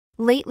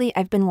Lately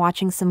I've been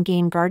watching some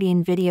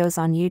GameGuardian videos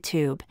on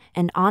YouTube,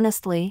 and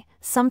honestly,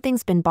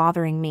 something's been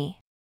bothering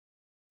me.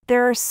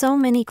 There are so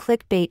many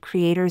clickbait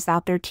creators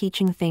out there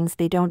teaching things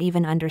they don't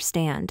even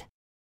understand.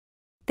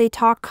 They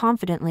talk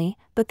confidently,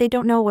 but they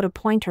don't know what a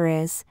pointer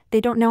is,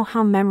 they don't know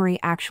how memory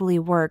actually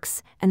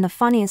works, and the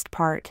funniest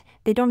part,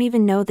 they don't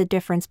even know the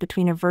difference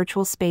between a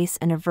virtual space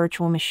and a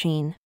virtual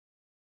machine.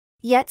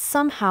 Yet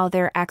somehow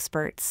they're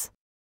experts.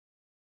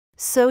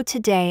 So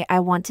today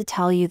I want to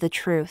tell you the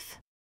truth.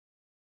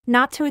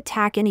 Not to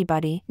attack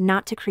anybody,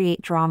 not to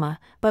create drama,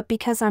 but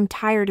because I'm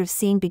tired of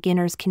seeing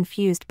beginners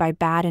confused by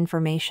bad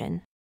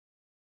information.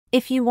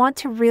 If you want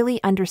to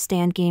really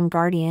understand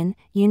GameGuardian,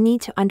 you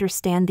need to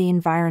understand the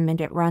environment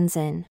it runs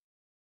in.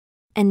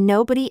 And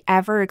nobody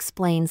ever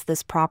explains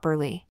this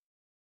properly.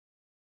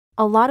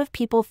 A lot of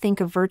people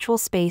think a virtual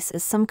space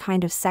is some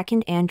kind of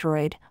second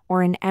Android,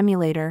 or an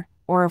emulator,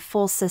 or a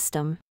full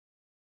system.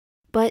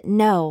 But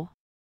no.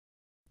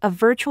 A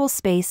virtual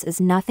space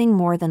is nothing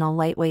more than a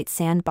lightweight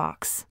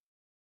sandbox.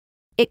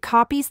 It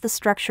copies the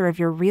structure of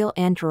your real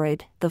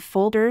Android, the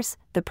folders,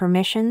 the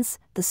permissions,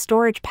 the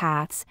storage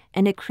paths,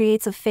 and it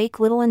creates a fake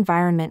little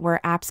environment where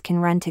apps can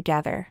run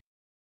together.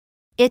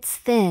 It's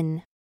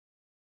thin.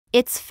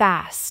 It's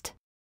fast.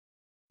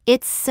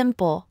 It's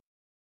simple.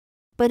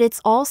 But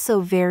it's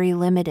also very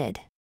limited.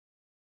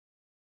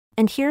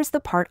 And here's the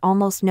part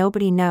almost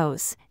nobody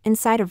knows: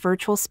 inside a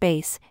virtual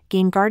space,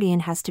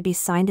 GameGuardian has to be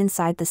signed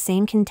inside the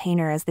same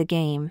container as the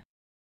game.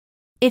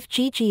 If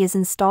GG is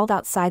installed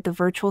outside the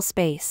virtual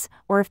space,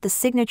 or if the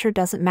signature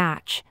doesn't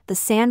match, the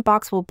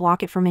sandbox will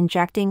block it from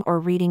injecting or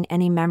reading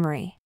any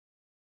memory.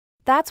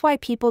 That's why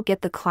people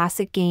get the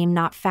classic game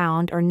not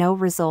found or no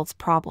results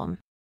problem.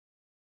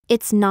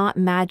 It's not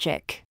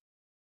magic.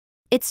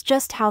 It's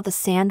just how the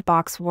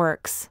sandbox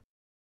works.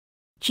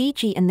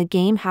 GG and the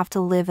game have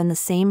to live in the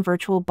same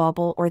virtual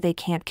bubble or they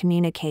can't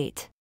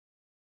communicate.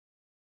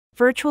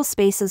 Virtual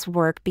spaces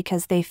work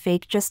because they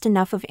fake just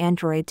enough of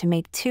Android to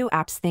make two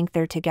apps think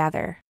they're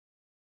together.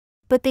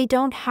 But they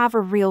don't have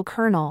a real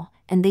kernel,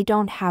 and they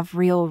don't have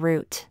real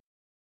root.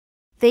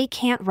 They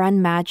can't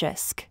run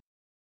Magisk.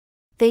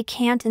 They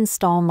can't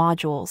install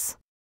modules.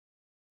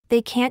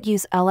 They can't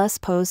use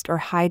lspost or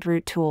hide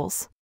root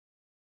tools.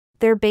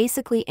 They're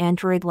basically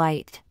Android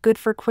Lite, good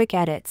for quick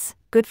edits,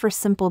 good for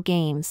simple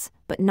games,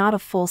 but not a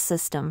full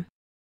system.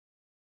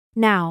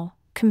 Now,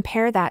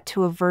 compare that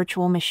to a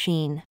virtual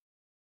machine.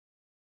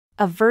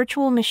 A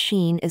virtual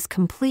machine is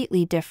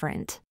completely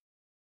different.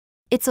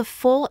 It's a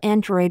full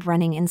Android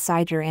running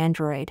inside your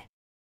Android.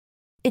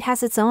 It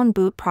has its own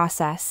boot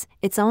process,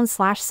 its own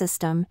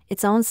 /system,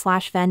 its own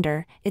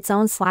 /vendor, its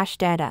own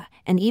 /data,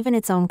 and even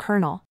its own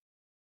kernel.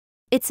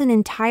 It's an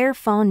entire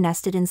phone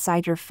nested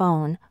inside your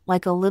phone,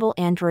 like a little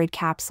Android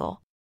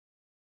capsule.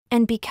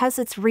 And because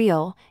it's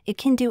real, it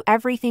can do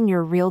everything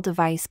your real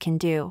device can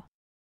do.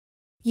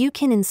 You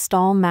can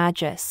install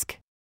Magisk.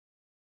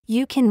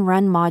 You can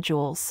run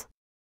modules.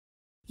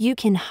 You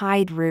can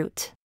hide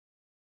root.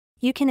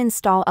 You can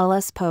install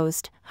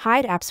lspost,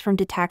 hide apps from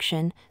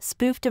detection,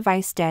 spoof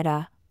device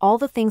data, all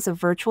the things a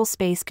virtual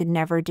space could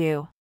never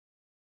do.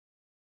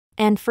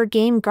 And for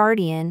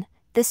GameGuardian,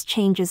 this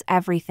changes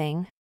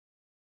everything.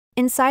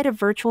 Inside a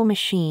virtual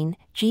machine,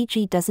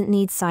 GG doesn't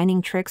need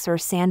signing tricks or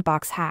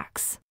sandbox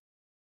hacks.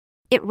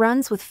 It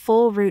runs with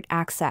full root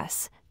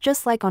access,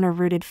 just like on a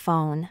rooted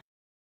phone.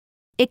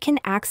 It can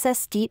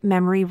access deep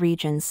memory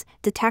regions,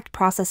 detect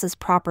processes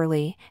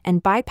properly,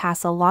 and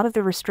bypass a lot of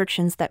the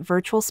restrictions that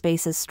virtual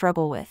spaces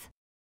struggle with.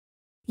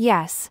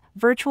 Yes,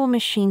 virtual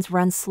machines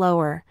run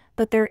slower,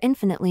 but they're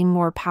infinitely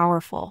more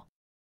powerful.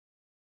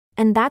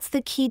 And that's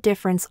the key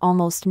difference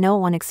almost no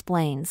one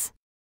explains.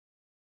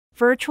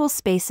 Virtual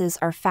spaces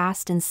are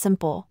fast and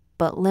simple,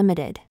 but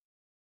limited.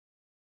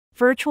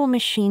 Virtual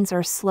machines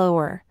are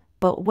slower,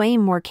 but way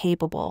more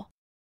capable.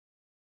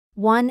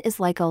 One is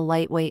like a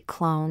lightweight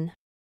clone.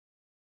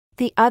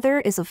 The other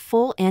is a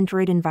full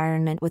Android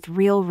environment with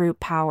real root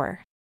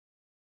power.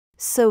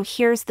 So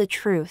here's the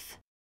truth.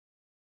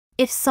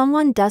 If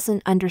someone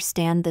doesn't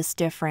understand this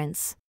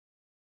difference,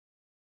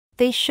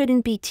 they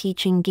shouldn't be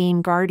teaching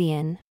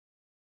GameGuardian.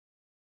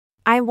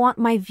 I want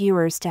my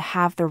viewers to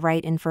have the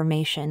right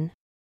information.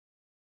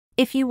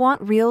 If you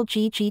want real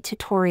GG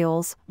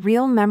tutorials,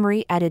 real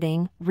memory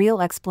editing,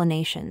 real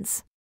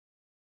explanations,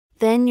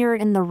 then you're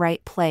in the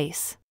right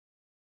place.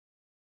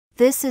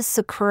 This is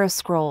Sakura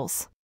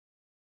Scrolls.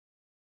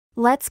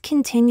 Let's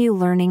continue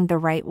learning the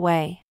right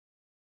way.